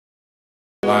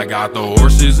I got the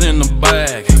horses in the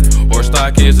back, horse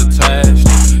stock is attached,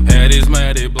 head is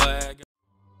matted black.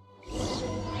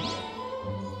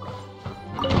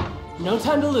 No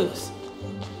time to lose.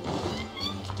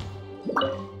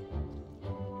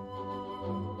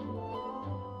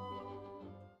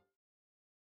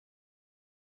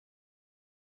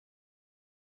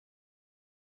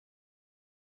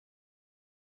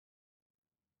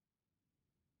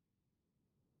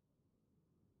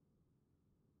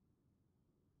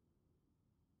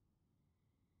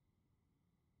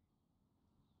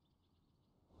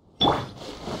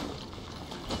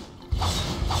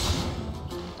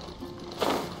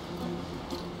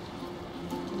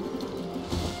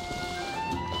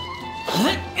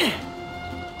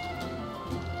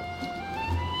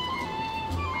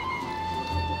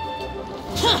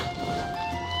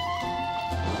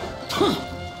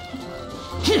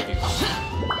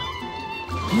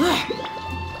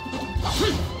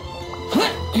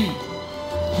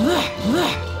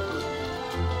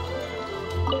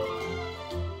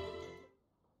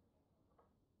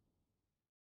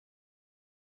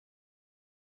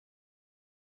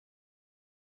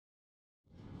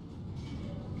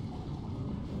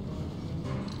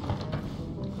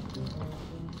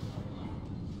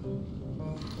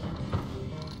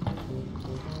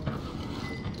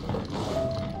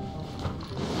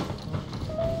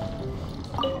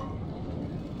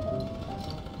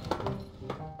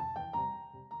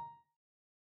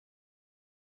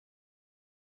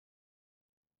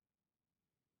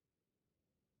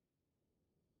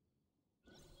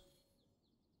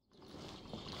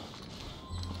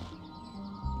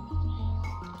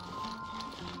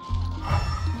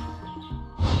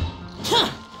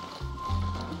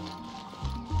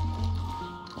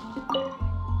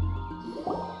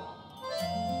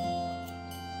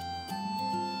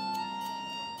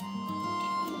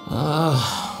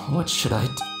 What should I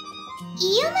do?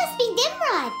 You must be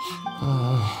Nimrod.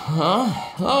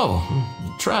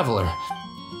 Oh, Traveler.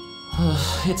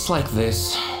 It's like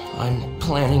this. I'm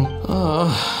planning.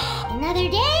 Another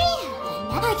day?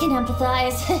 I can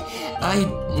empathize. I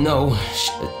know.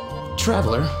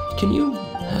 Traveler, can you...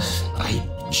 I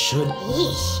should...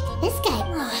 Yeesh, this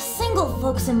guy... single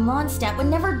folks in Mondstadt would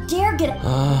never dare get...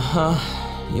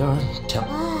 You're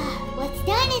what's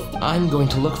done is... I'm going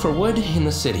to look for wood in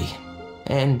the city.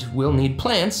 And we'll need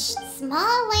plants.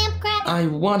 Small lamp crack... I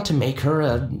want to make her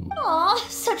a... Aw,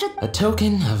 such a... A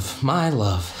token of my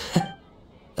love.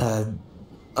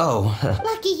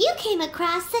 Lucky you came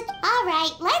across such...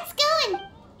 Alright, let's go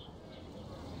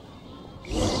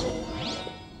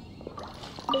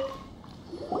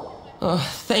and...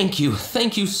 Thank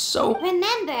you so...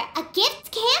 Remember, a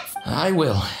gift can't... I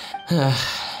will.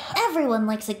 Everyone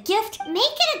likes a gift. Make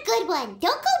it a good one.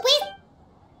 Don't go with...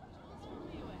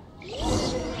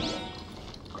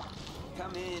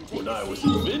 When I was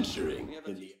adventuring in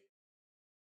the...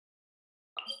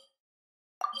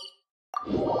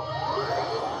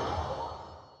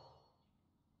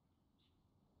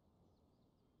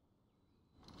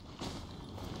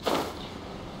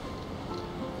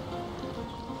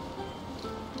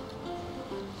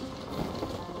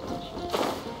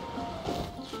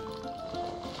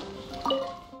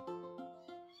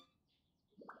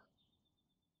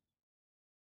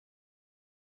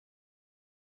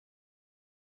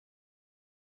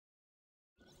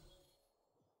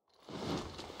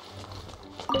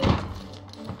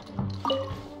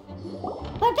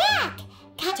 We're back!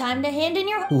 Time to hand in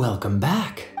your... Welcome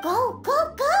back. Go,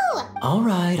 go, go! All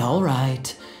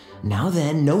right. Now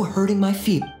then, no hurting my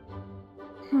feet.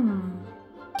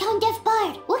 Tone deaf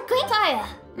bard, what great fire?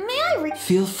 May I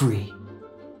Feel free.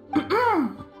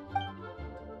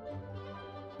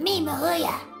 Me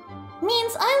Mahuya.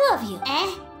 Means I love you.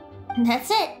 That's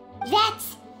it.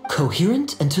 That's...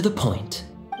 Coherent and to the point.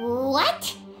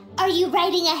 What? Are you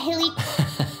riding a hilly...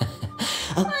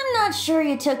 I'm not sure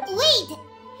you took... Wait!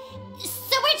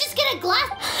 So we're just gonna gloss...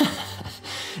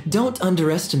 Don't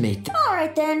underestimate the...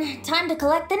 Alright then, time to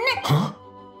collect the next... Huh?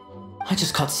 I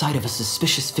just caught sight of a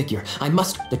suspicious figure.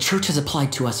 The church has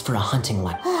applied to us for a hunting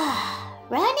license.